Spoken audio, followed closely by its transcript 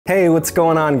Hey, what's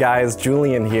going on guys?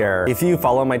 Julian here. If you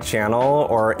follow my channel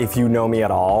or if you know me at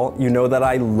all, you know that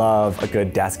I love a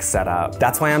good desk setup.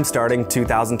 That's why I'm starting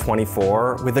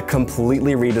 2024 with a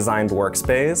completely redesigned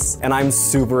workspace, and I'm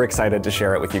super excited to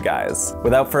share it with you guys.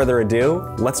 Without further ado,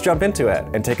 let's jump into it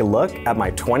and take a look at my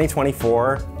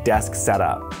 2024 desk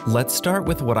setup. Let's start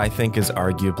with what I think is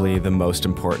arguably the most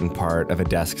important part of a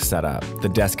desk setup, the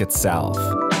desk itself.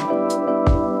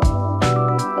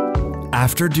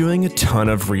 After doing a ton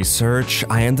of research,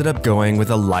 I ended up going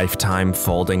with a Lifetime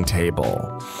folding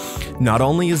table. Not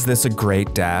only is this a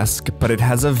great desk, but it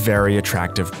has a very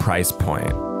attractive price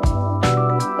point.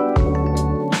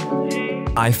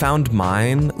 I found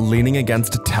mine leaning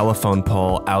against a telephone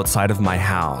pole outside of my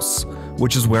house,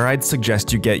 which is where I'd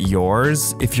suggest you get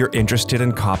yours if you're interested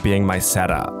in copying my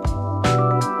setup.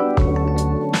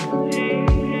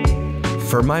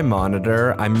 For my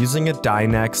monitor, I'm using a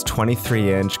Dynex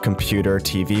 23-inch computer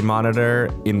TV monitor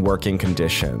in working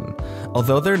condition.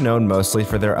 Although they're known mostly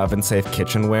for their oven-safe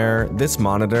kitchenware, this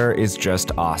monitor is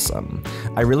just awesome.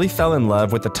 I really fell in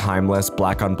love with the timeless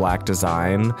black-on-black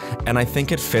design, and I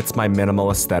think it fits my minimal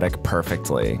aesthetic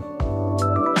perfectly.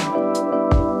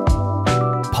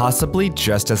 Possibly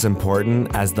just as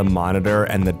important as the monitor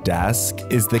and the desk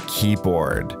is the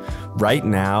keyboard. Right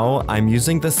now, I'm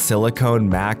using the silicone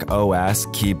Mac OS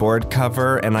keyboard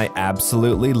cover and I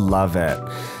absolutely love it.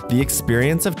 The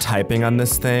experience of typing on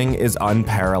this thing is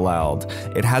unparalleled.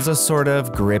 It has a sort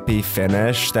of grippy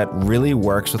finish that really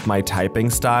works with my typing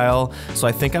style, so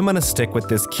I think I'm gonna stick with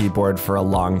this keyboard for a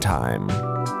long time.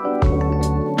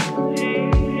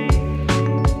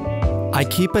 I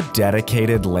keep a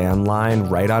dedicated landline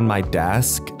right on my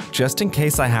desk, just in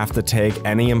case I have to take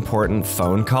any important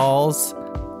phone calls,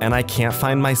 and I can't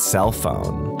find my cell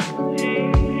phone.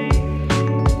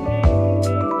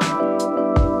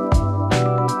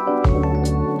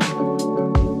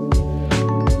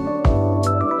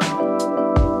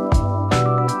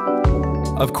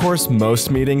 Of course, most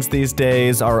meetings these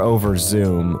days are over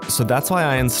Zoom, so that's why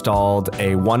I installed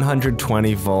a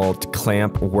 120-volt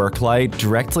clamp work light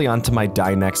directly onto my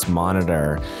Dynex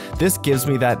monitor. This gives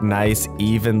me that nice,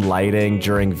 even lighting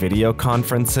during video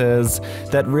conferences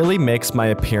that really makes my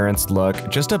appearance look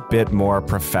just a bit more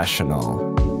professional.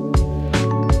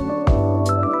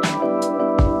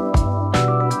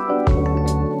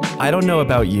 I don't know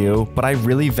about you, but I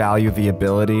really value the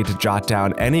ability to jot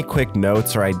down any quick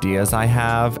notes or ideas I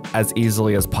have as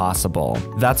easily as possible.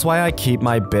 That's why I keep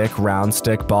my Bic round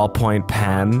stick ballpoint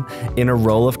pen in a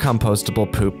roll of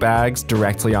compostable poop bags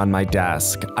directly on my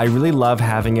desk. I really love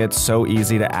having it so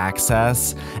easy to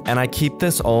access, and I keep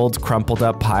this old crumpled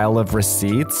up pile of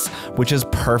receipts, which is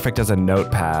perfect as a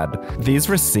notepad. These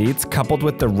receipts, coupled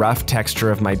with the rough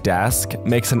texture of my desk,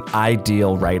 makes an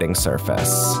ideal writing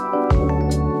surface.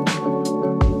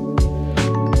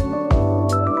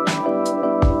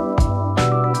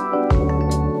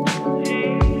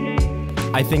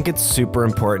 I think it's super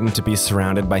important to be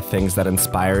surrounded by things that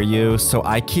inspire you, so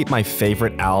I keep my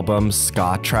favorite albums,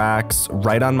 ska tracks,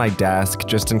 right on my desk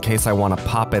just in case I want to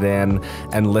pop it in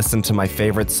and listen to my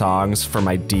favorite songs for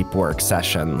my deep work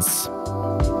sessions.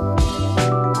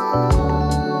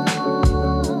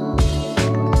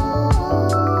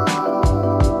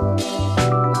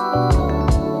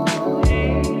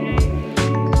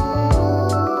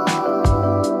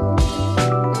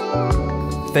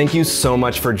 Thank you so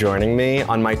much for joining me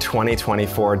on my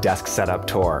 2024 desk setup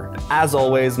tour. As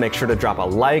always, make sure to drop a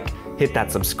like, hit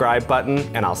that subscribe button,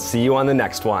 and I'll see you on the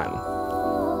next one.